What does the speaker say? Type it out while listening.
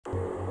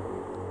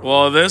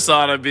Well, this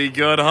ought to be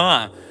good,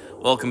 huh?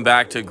 Welcome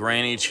back to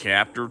Granny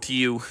Chapter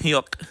 2.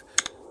 Yuck.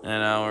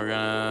 And now we're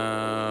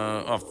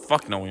gonna... Oh,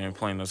 fuck no, we ain't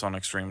playing this on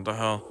Extreme. What the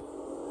hell?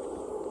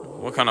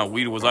 What kind of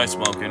weed was I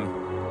smoking?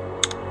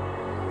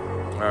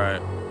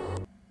 Alright.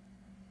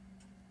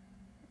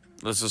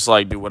 Let's just,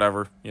 like, do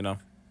whatever, you know?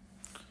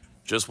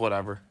 Just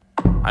whatever.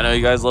 I know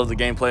you guys love the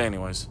gameplay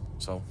anyways,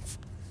 so...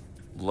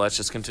 Let's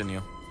just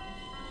continue.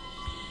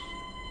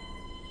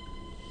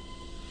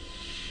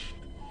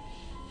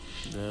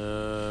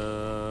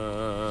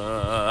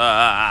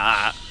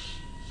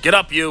 Get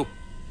up, you!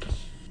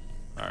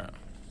 Alright.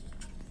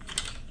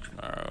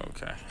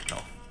 Okay. No.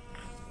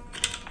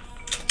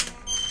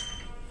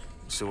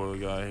 Let's see what we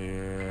got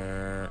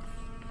here.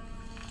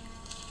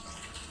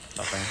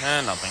 Nothing.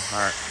 Nothing.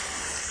 Alright.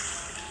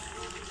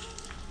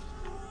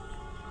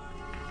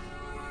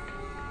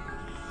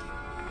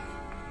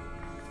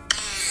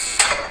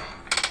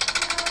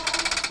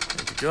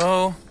 Good to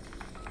go.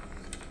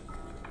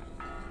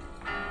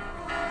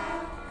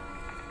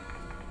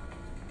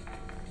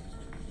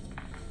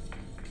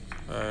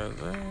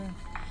 There.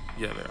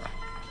 Yeah, they are.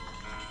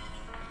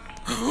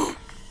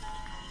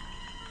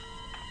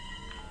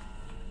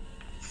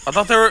 I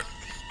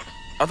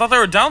thought they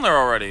were down there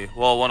already.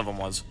 Well, one of them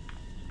was.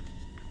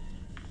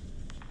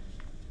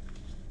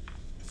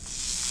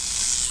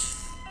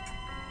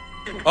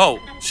 Oh,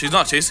 she's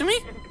not chasing me?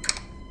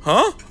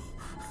 Huh?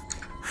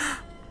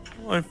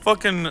 I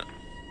fucking...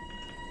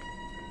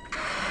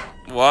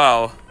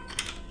 Wow.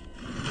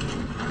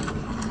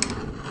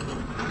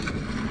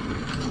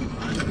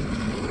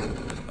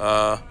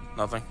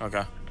 Nothing?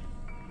 Okay.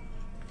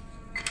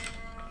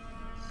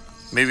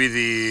 Maybe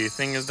the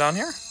thing is down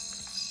here?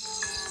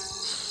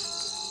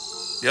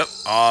 Yep,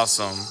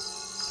 awesome.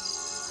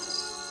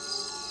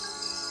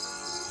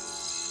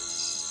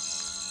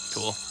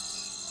 Cool.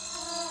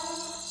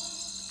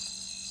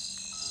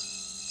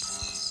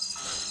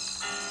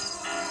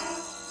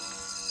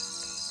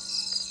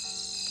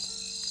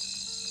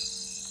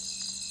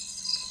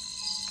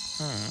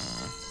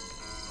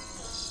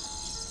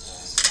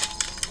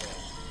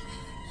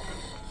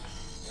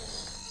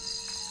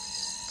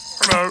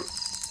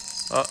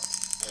 Hello.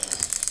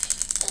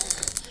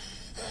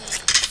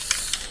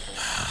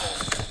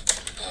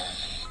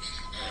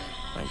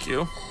 Thank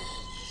you.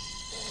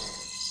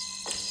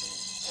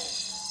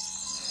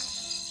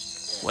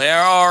 Where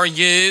are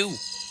you?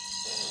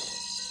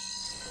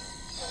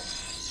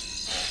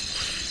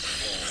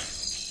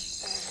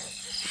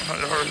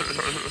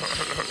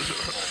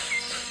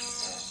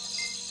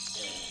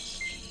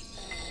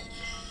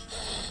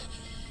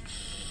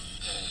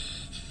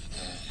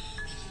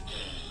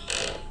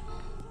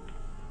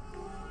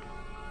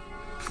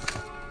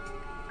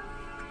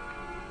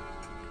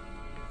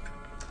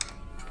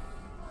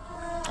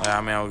 Yeah,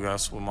 I mean, I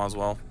guess we might as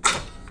well.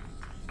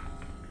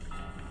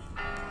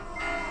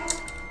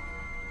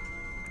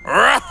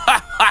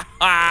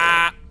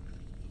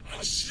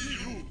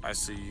 I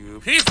see you.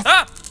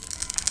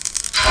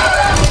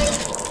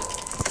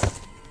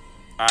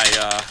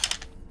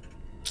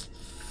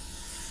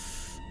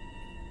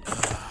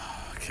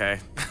 Okay.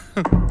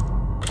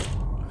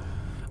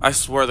 I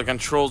swear the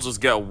controls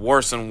just get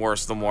worse and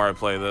worse the more I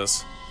play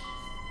this.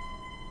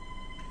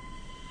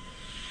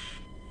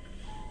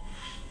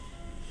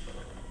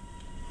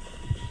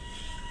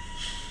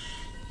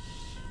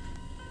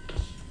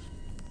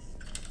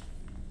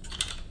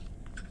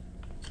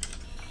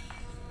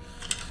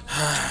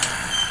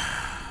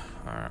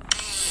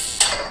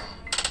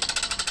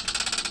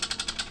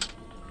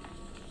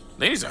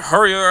 They need to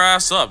hurry their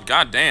ass up,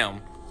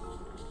 goddamn.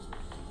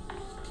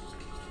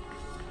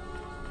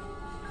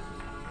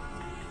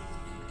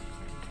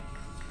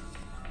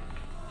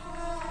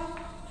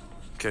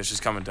 Okay, she's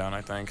coming down,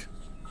 I think.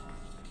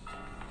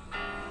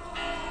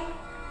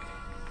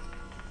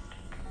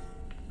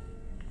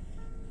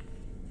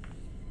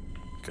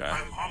 Okay.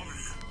 I'm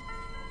hungry.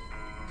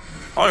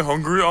 I'm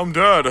hungry, I'm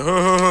dead. Where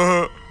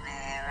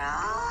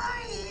are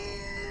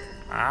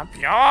you? Up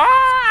your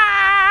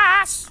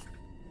ass!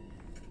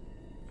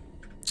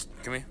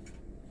 Give me.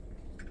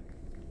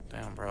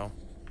 Damn, bro.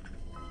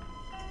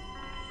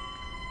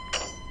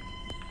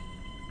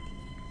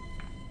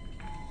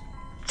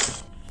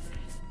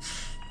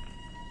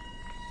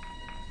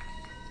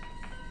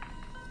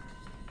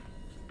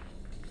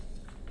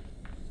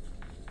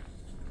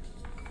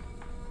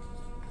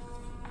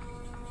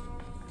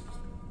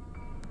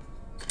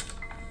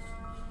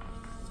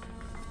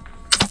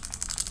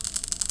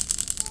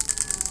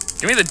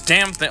 Give me the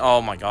damn thing.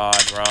 Oh my god,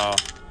 bro.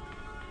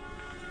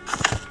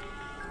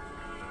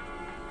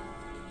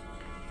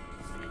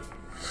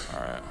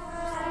 Alright.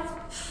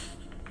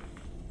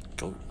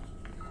 Go.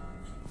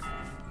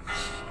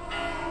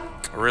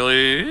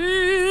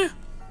 Really?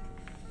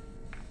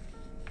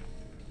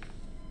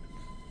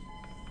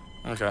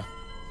 Okay.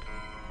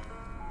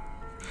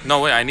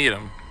 No, wait, I need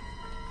him.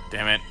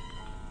 Damn it.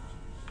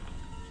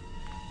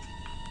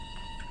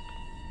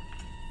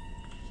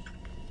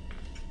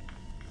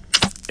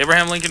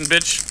 Abraham Lincoln,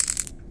 bitch.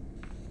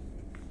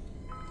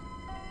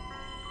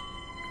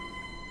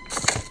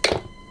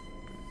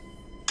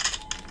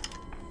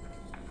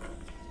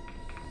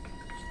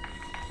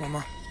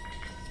 Mama.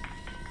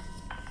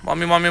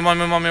 Mommy, mommy,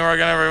 mommy, mommy,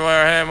 working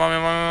everywhere. Hey, mommy,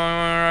 mommy,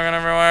 mommy, working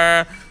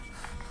everywhere.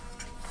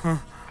 Huh.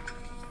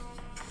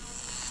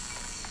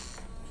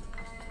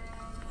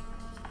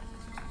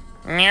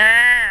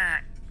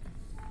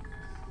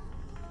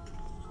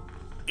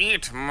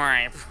 Eat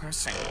my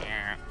pussy.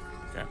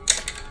 Okay.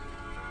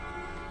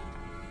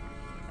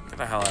 Get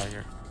the hell out of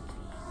here.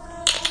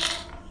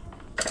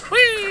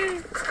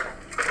 Whee!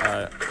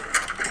 Alright.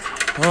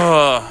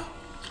 Oh.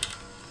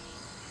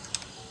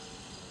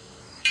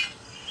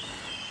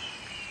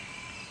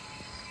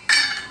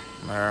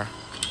 There.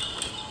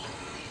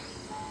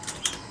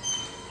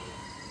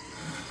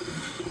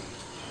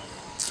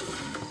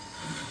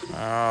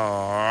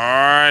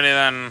 Alrighty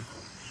then.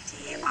 Do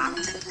you want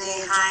to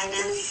play hide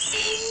and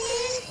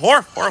seek?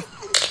 Whore!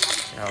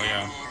 Hell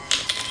yeah.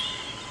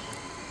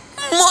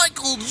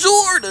 Michael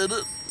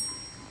Jordan!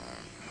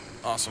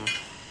 Awesome.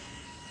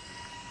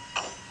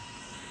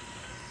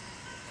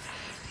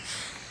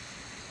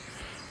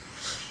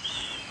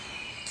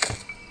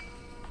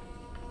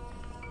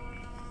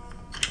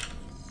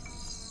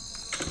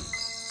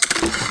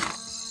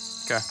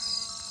 Okay.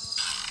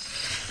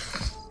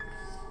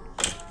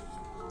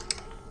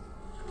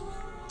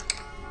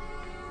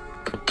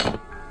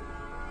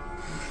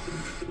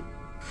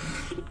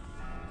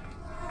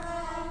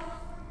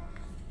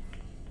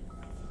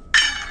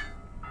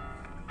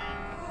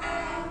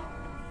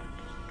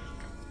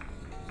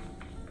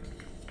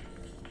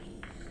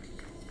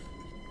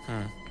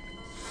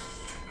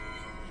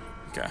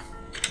 Okay.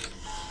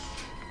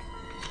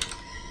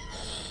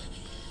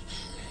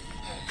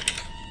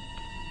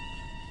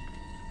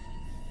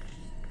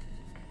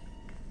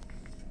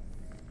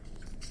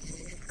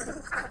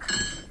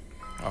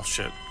 Oh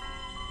shit.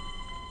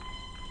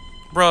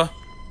 Bruh.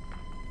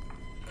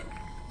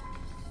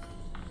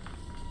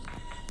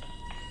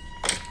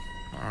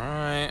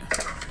 Alright.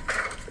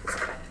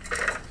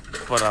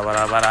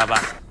 Ba-da-ba-da-ba-da-ba.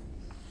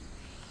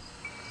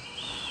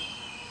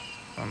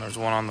 And there's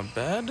one on the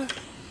bed.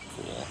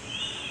 Cool.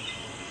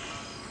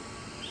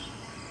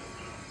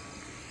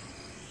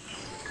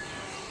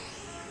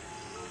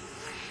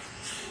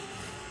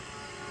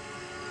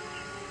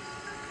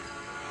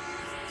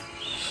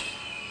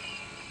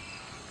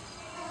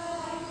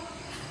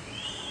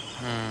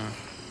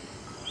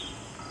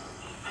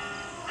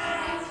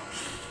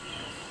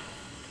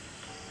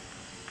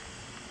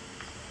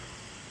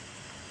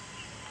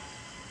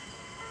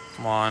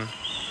 Come on.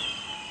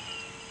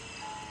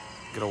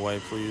 Get away,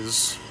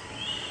 please.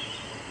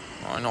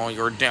 I know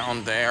you're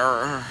down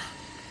there.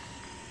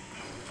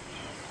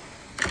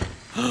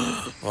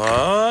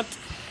 What?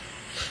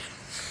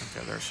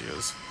 Okay, there she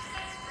is.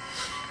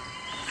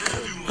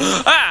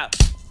 Ah!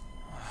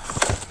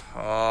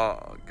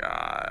 Oh,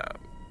 God.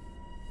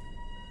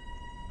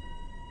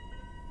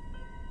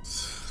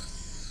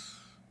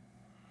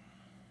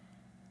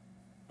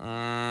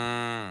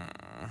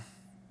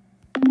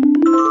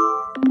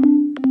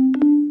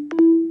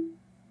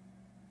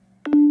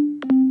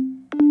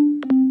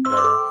 There,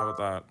 how about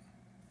that?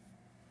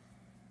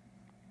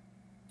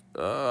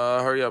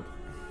 Hurry up.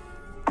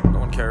 No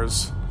one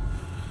cares.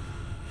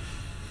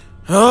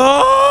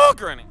 Oh,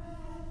 Granny.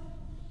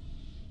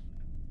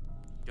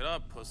 Get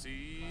up,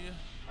 pussy.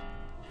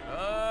 Get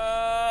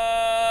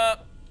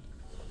up.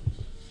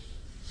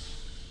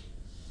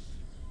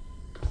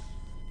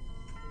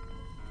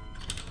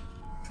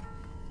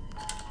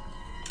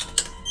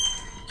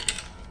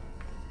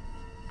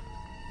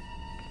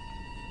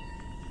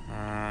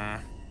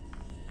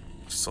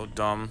 So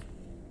dumb.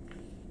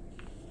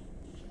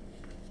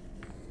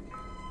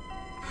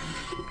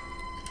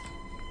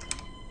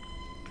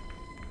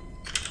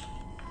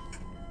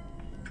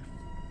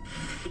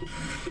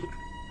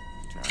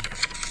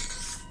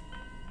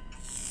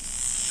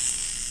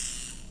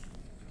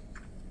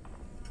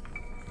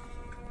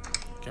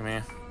 Give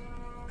me.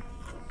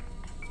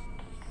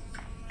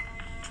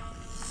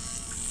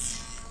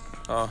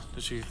 Oh,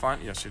 did she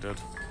find? Yes, she did.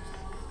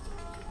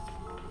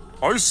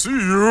 I see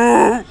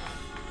you.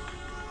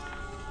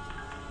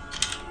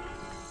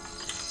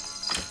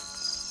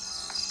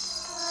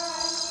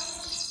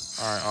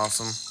 All right,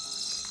 awesome.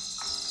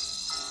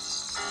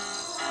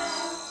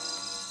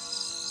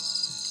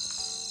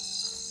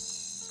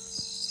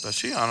 Does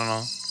she? I don't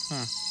know.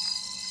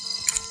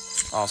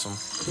 Awesome.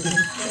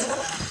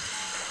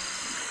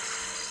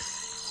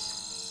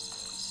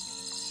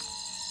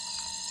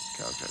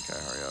 Okay,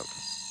 hurry up.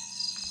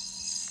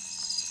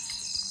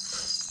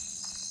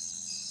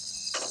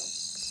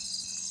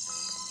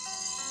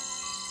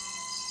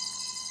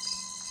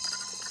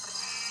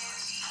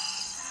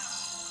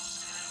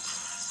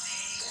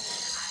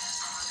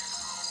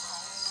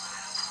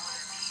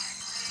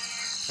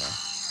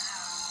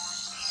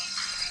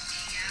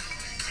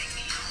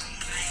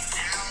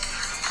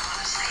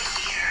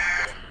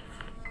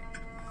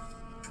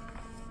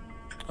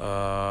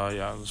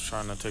 Yeah, I was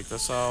trying to take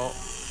this out.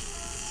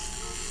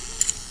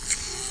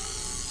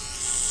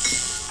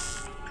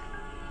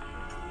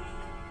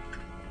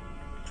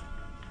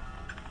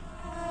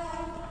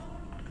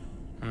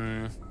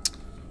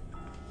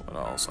 What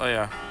else? Oh,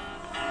 yeah.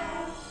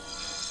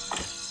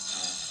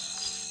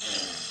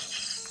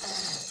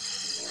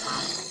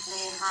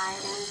 hide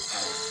and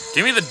seek.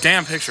 Give me the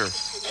damn picture.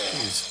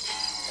 Jeez.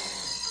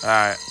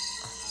 Alright.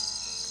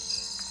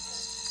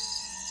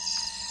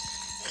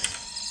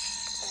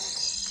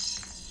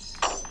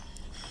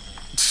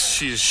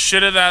 She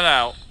shitted that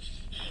out.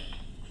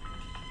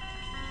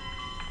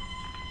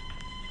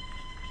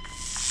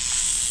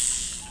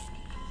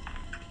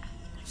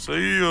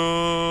 See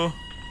ya.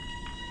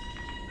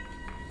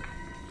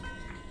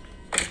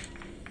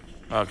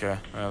 Okay,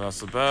 yeah, that's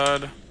the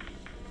bed.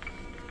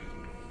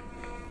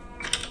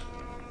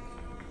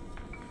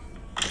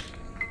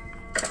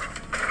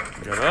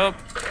 Get up.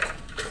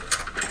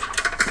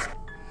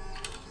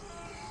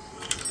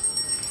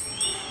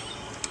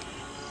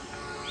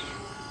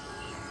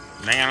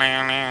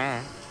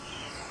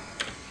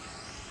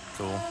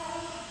 Cool.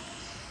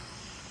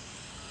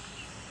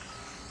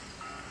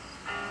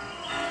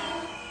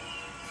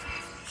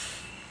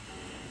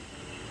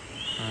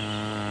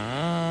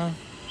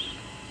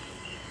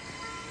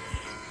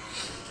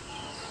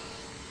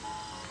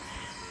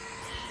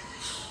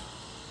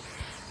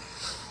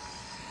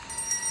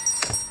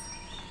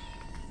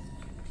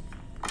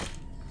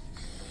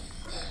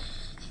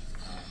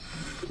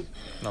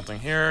 Nothing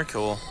here.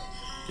 Cool.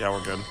 Yeah,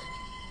 we're good.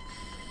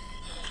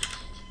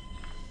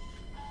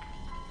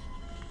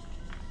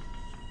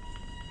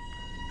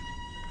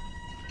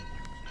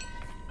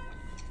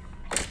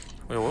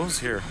 Wait, what was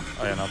here?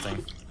 Oh yeah,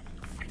 nothing.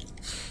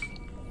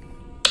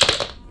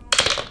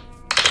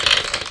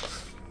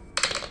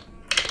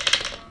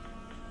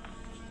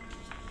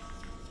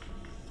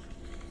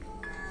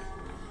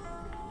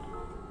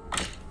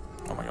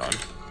 Oh my god.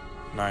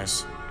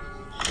 Nice.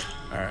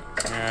 Alright.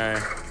 Yay.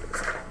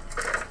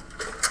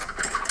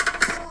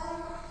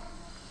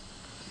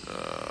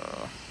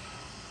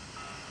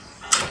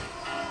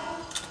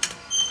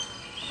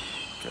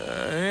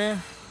 Okay.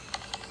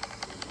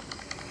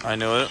 I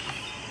knew it.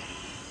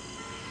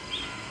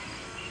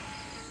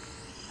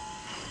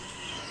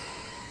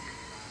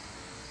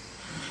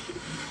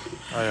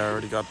 I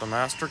already got the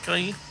master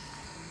key.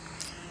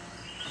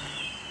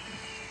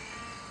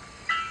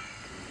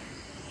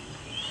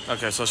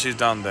 Okay, so she's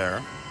down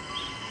there.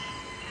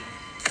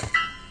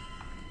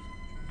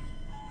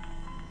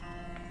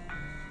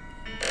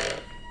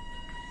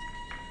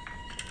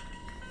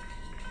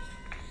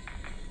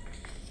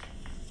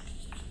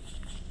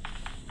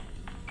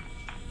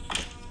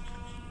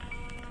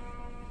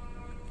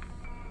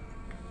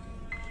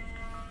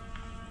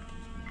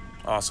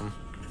 Awesome.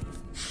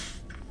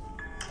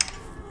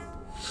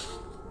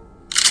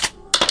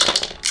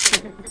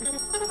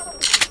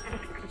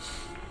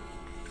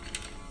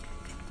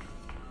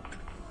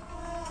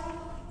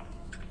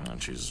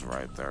 And she's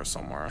right there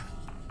somewhere.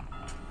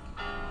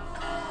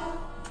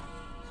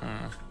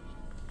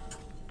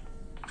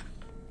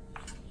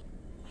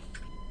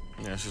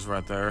 Yeah, she's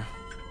right there.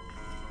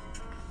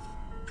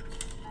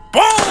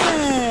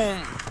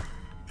 Boom!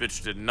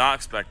 Bitch did not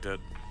expect it.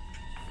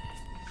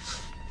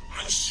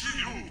 I see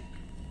you.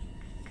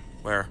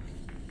 Where?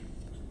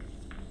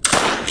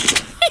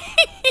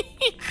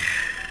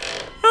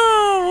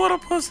 Oh, what a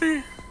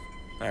pussy.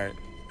 Alright.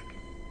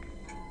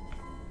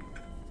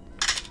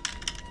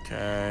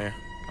 Okay.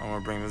 I'm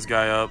gonna bring this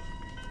guy up.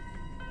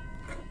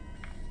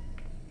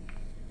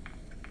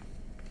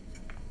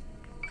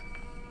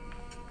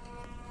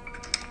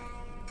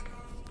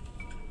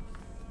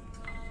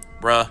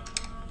 Bruh.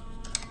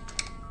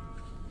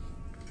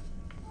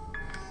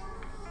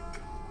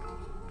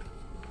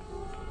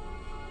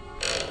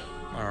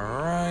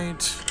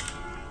 Alright.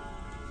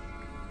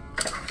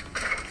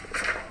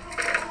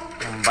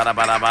 Bada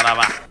bada bada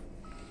ba.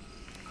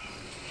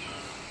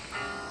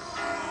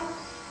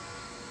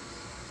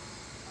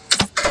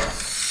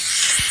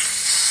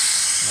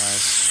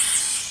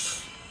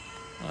 Nice.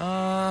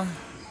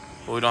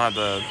 But we don't have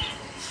the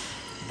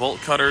bolt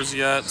cutters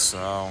yet,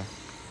 so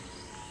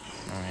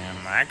man,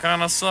 that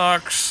kind of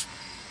sucks.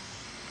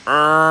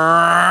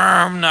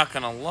 I'm not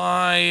gonna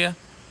lie.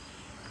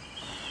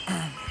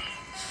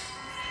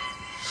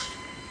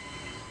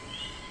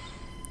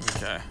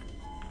 Okay.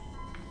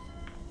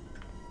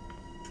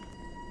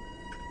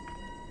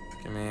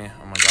 Give me.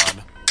 Oh my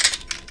god.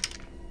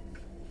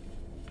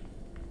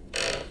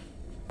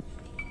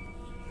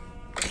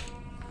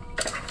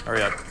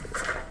 Hurry up.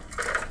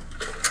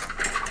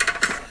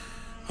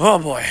 Oh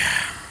boy.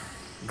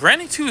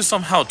 Granny 2 is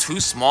somehow too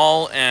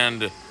small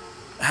and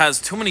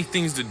has too many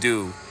things to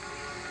do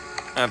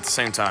at the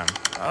same time.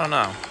 I don't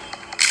know.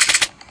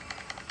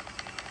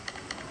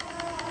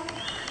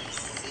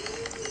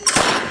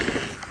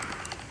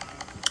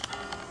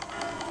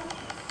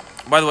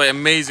 By the way,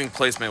 amazing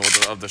placement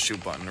of the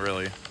shoot button,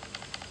 really.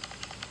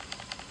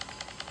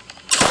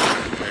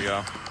 There you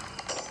go.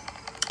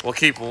 We'll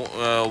keep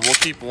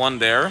one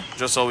there,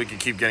 just so we can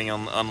keep getting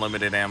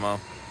unlimited ammo.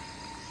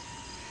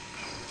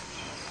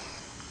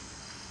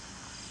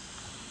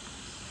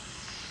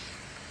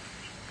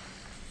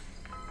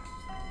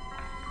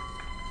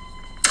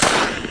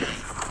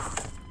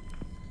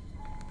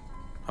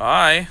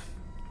 Hi.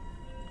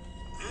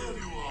 There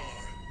you are.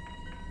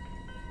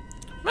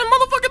 Man,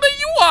 motherfucker, there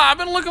you are! I've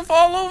been looking for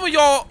all over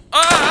y'all.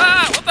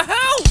 What the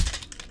hell?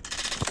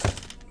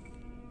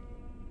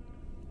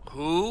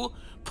 Who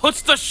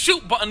puts the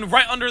shoot button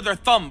right under their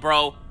thumb,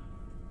 bro?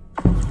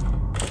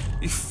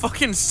 You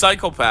fucking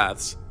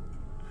psychopaths.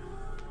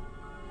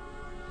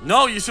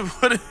 No, you should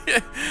put it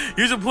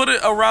you should put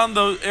it around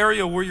the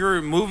area where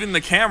you're moving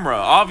the camera,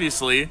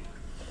 obviously.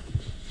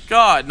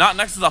 God, not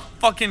next to the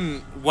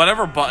fucking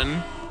whatever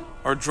button.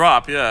 Or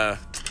drop, yeah.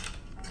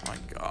 Oh my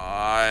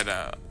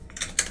god.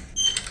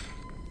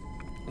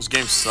 This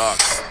game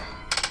sucks.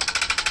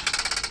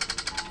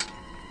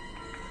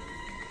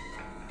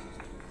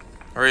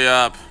 Hurry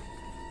up.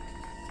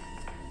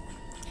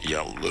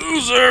 You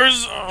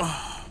losers!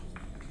 Ugh.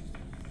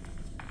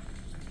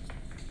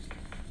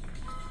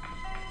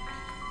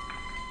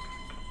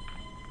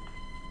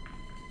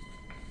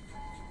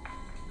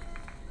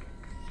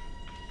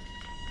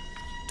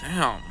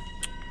 Damn.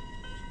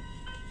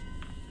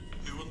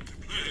 You want to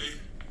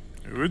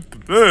play? What the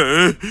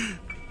fuck?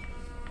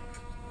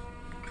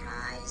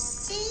 I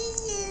see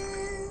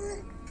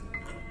you.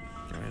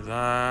 Give me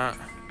that.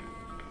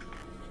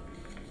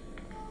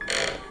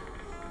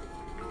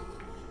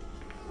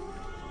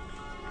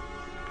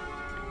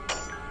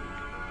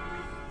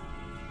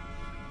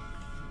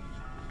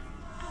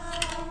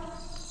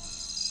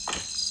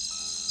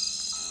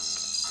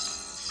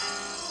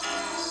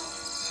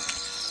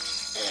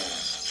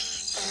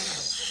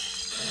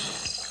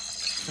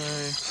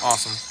 Okay,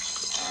 awesome.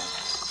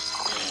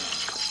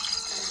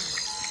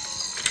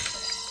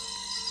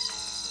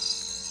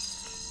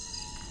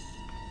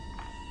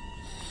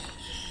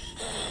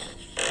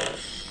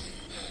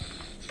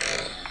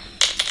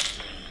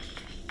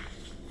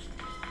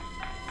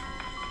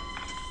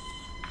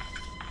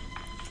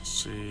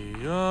 See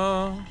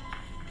ya.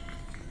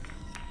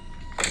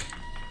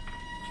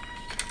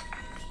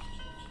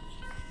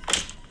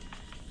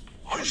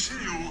 I see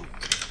you.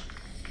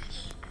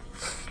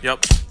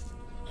 Yep.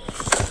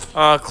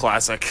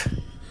 Classic.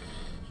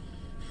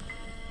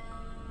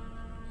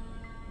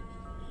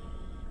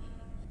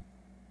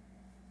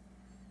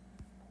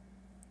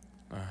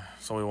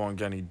 So we won't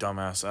get any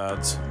dumbass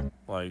ads.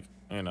 Like,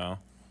 you know,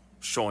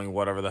 showing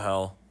whatever the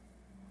hell.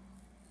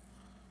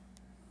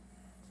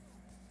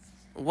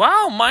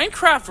 Wow,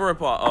 Minecraft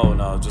ripoff. Oh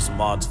no, just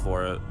mods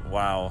for it.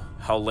 Wow,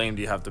 how lame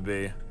do you have to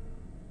be?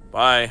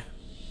 Bye.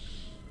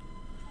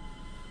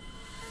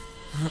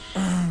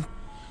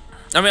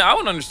 I mean, I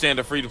would understand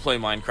a free-to-play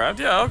Minecraft.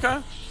 Yeah,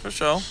 okay, for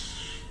sure.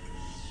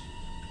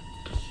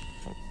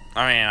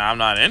 I mean, I'm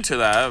not into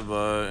that,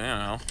 but, you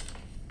know.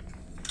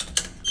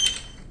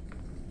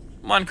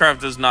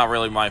 Minecraft is not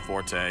really my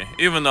forte.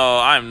 Even though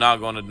I'm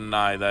not going to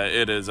deny that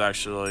it is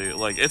actually,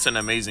 like, it's an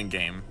amazing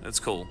game. It's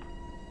cool.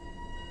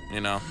 You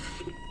know?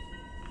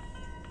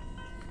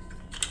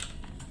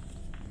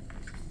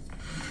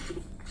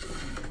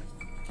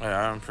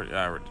 Yeah,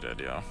 I already did,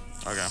 yeah.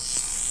 Okay.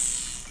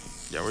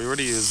 Yeah, we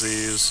already used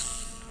these.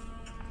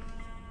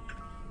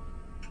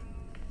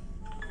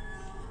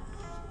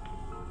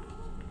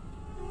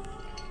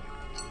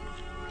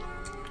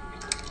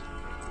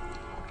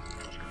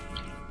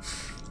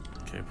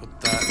 Okay,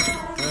 put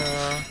that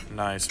there.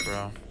 Nice,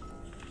 bro.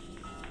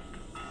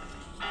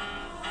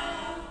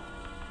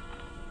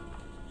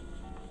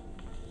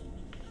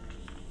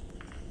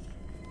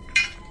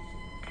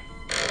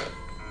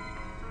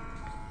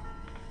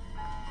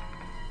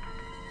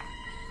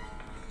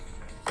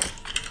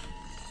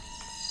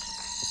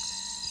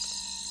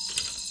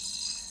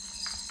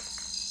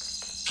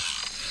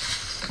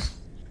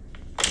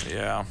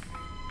 Yeah.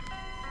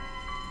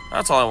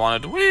 That's all I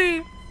wanted.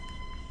 Whee!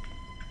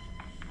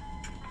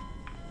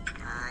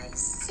 I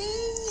see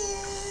you.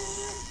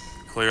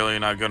 Clearly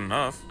not good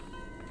enough.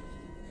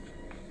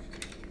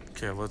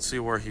 Okay, let's see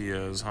where he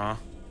is, huh?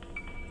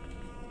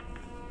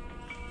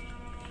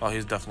 Oh,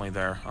 he's definitely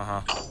there.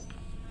 Uh-huh.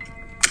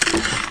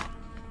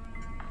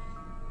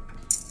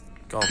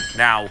 Go.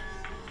 Now.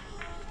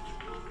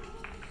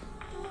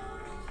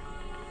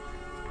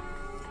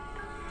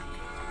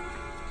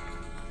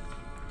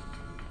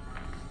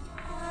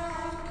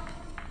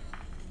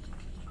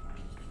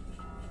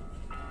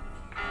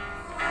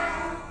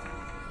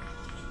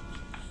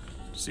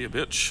 See a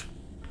bitch.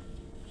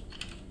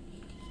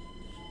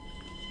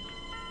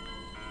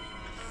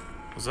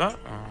 Was that?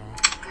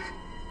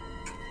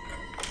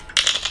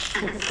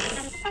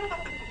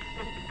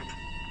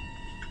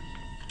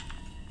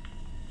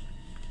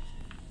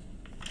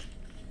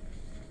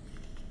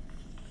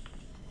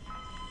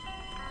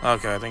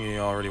 Okay, I think he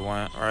already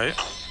went, right?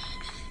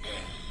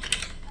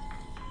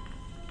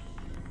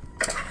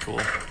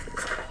 Cool.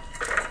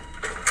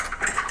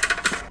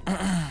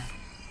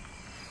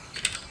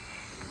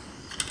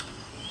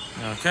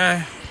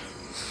 Okay.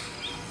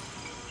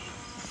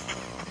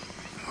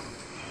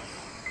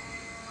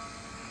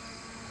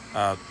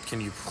 Can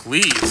you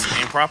please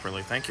aim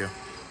properly? Thank you.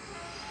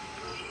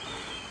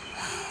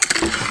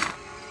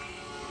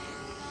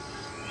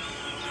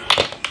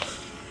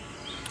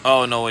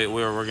 Oh, no, wait,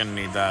 we're gonna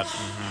need that.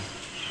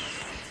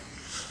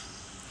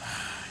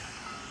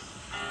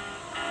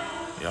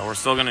 Yeah, we're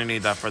still gonna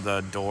need that for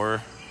the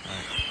door.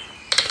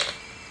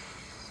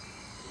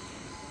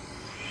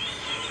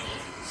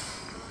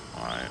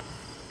 Alright.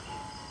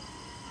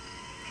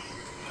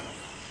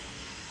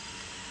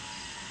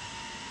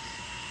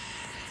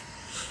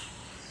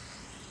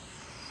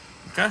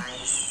 Okay. I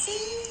see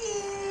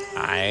you.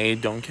 I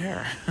don't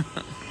care.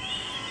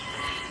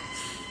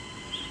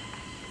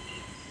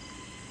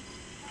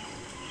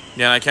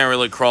 Yeah, and I can't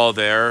really crawl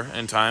there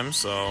in time,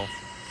 so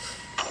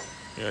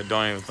yeah,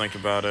 don't even think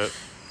about it.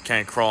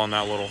 Can't crawl in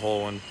that little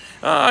hole, and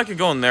I could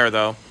go in there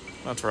though.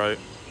 That's right.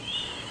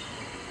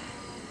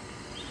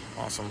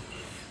 Awesome.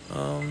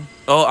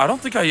 Oh, I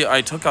don't think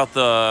I took out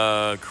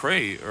the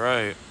crate,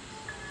 right?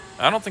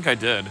 I don't think I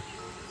did.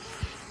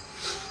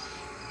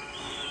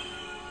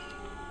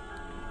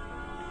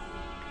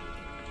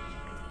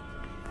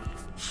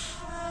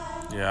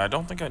 Yeah, I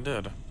don't think I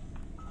did.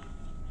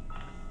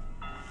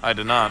 I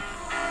did not.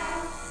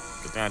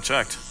 Good thing I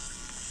checked.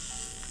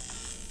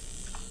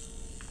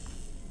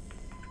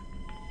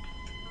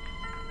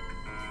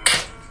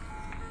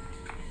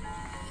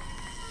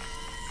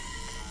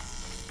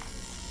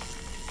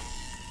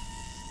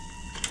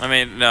 I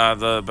mean,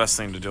 the best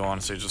thing to do,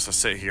 honestly, is just to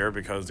sit here,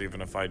 because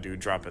even if I do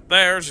drop it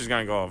there, she's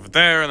gonna go over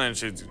there, and then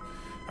she'd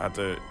have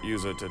to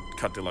use it to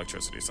cut the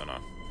electricity, so no.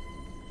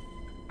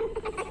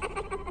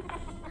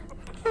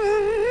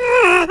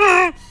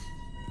 Okay.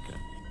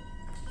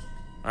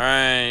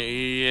 Alright,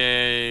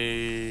 yay.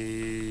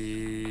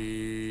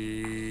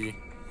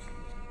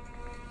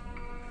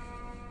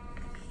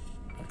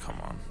 Oh, come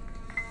on.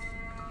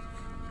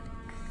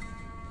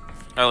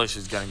 At least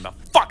she's getting the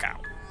fuck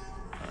out.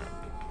 Alright.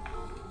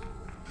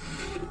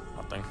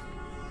 Nothing.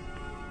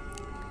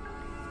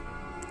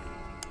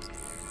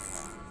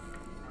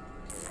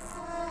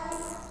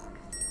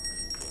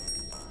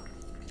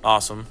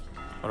 Awesome.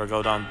 I'm gonna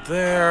go down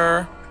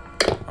there.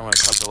 I'm gonna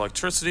cut the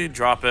electricity,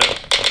 drop it,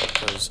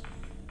 because...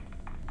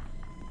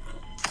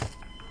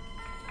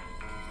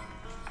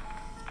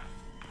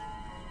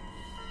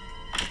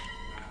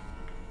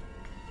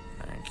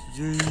 Thank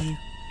you.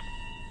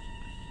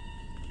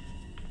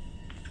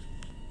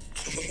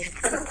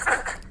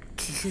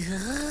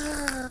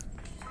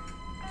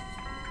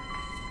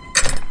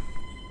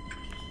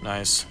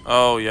 Nice.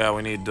 Oh, yeah,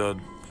 we need the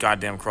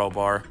goddamn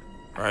crowbar.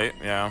 Right?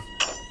 Yeah.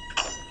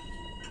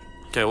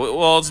 Okay,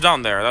 well, it's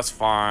down there. That's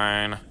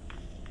fine.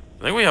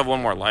 I think we have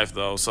one more life,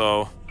 though,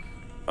 so...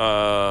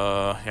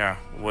 yeah.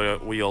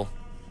 Wheel.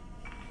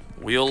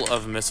 Wheel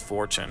of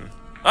misfortune.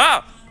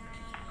 Ah!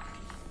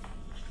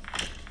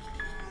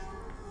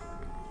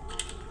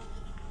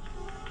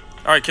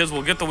 Alright, kids,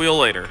 we'll get the wheel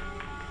later.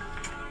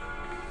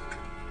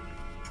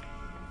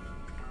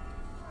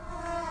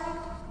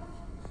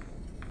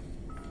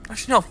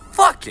 Actually, no,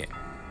 fuck it.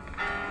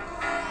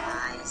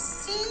 I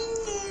see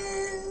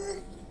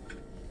you.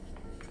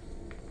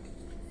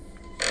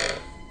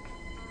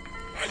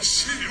 I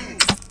see you.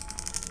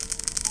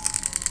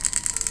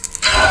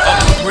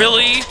 Oh,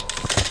 really?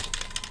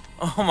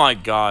 Oh my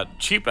god.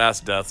 Cheap ass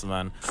deaths,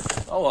 man.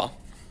 Oh well.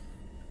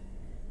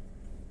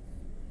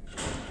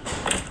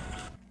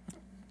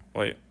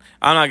 Wait.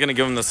 I'm not gonna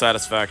give him the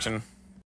satisfaction.